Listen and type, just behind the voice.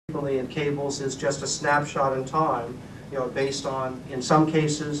frequently in cables is just a snapshot in time, based on, in some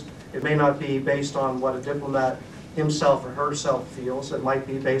cases, it may not be based on what a diplomat himself or herself feels. It might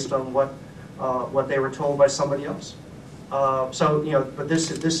be based on what they were told by somebody else. But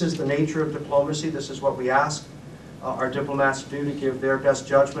this is the nature of diplomacy. This is what we ask our diplomats to do, to give their best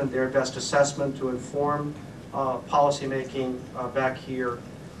judgment, their best assessment, to inform policymaking back here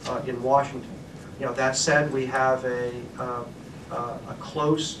in Washington. That said, we have a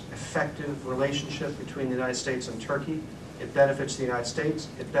close, effective relationship between the United States and Turkey. It benefits the United States.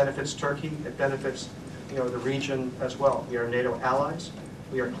 It benefits Turkey. It benefits the region as well. We are NATO allies.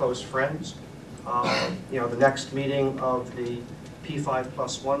 We are close friends. The next meeting of the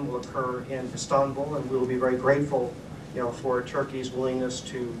P5+1 will occur in Istanbul, and we will be very grateful, for Turkey's willingness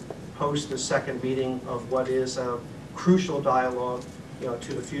to host the second meeting of what is a crucial dialogue,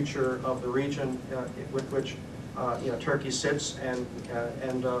 to the future of the region with which Turkey sits, and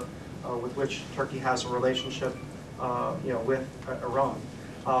with which Turkey has a relationship, with Iran.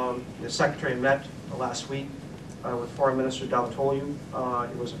 The Secretary met last week with Foreign Minister Davutoglu.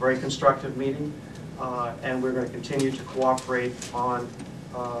 It was a very constructive meeting, and we're going to continue to cooperate on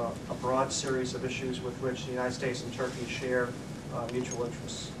a broad series of issues with which the United States and Turkey share mutual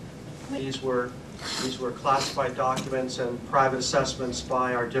interests. These were classified documents and private assessments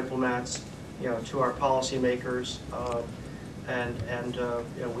by our diplomats, to our policymakers, and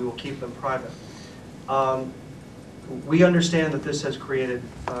we will keep them private. We understand that this has created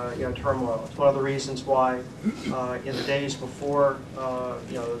turmoil. It's one of the reasons why in the days before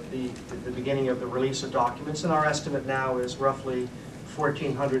the beginning of the release of documents, and our estimate now is roughly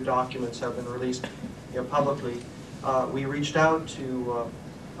 1,400 documents have been released publicly, we reached out to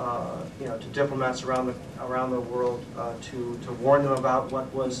diplomats around the world to warn them about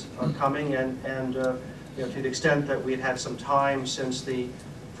what was coming, and to the extent that we had some time since the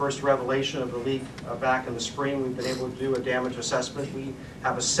first revelation of the leak back in the spring, we've been able to do a damage assessment. We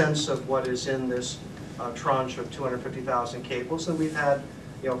have a sense of what is in this tranche of 250,000 cables, and we've had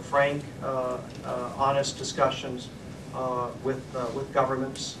frank, honest discussions with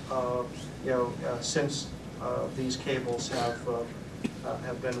governments since these cables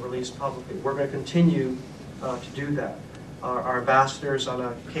have been released publicly. We're going to continue to do that. Our ambassadors on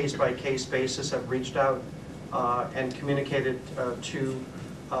a case-by-case basis have reached out and communicated to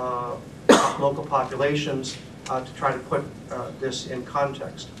local populations to try to put this in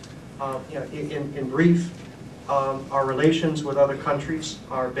context. In brief, our relations with other countries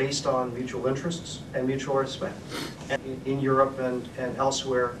are based on mutual interests and mutual respect. And in Europe and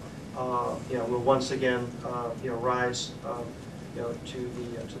elsewhere, will once again rise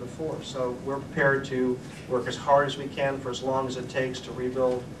to the fore. So we're prepared to work as hard as we can for as long as it takes to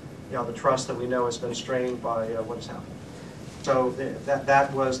rebuild the trust that we know has been strained by what has happened. So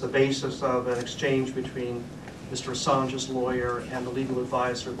that was the basis of an exchange between Mr. Assange's lawyer and the legal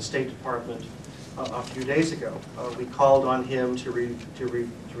advisor of the State Department a few days ago. We called on him to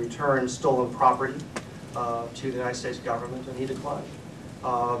return stolen property to the United States government, and he declined.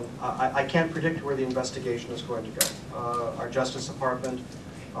 I can't predict where the investigation is going to go. Our Justice Department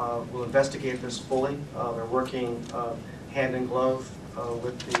will investigate this fully. They're working hand in glove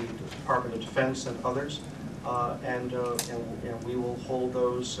with the Department of Defense and others, and we will hold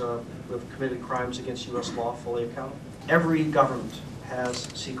those who have committed crimes against U.S. law fully accountable. Every government has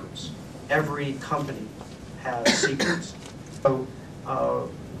secrets. Every company has secrets. So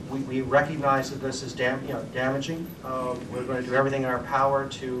we recognize that this is damaging. We're going to do everything in our power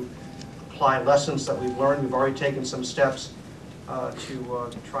to apply lessons that we've learned. We've already taken some steps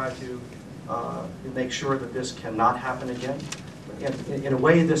to try to make sure that this cannot happen again. In a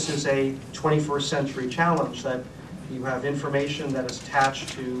way, this is a 21st century challenge, that you have information that is attached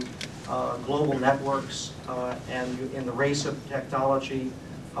to global networks, and in the race of technology,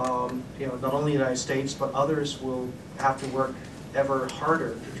 not only the United States, but others will have to work ever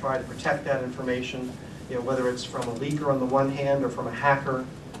harder to try to protect that information, whether it's from a leaker on the one hand or from a hacker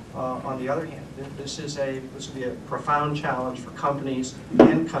on the other hand. This will be a profound challenge for companies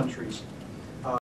and countries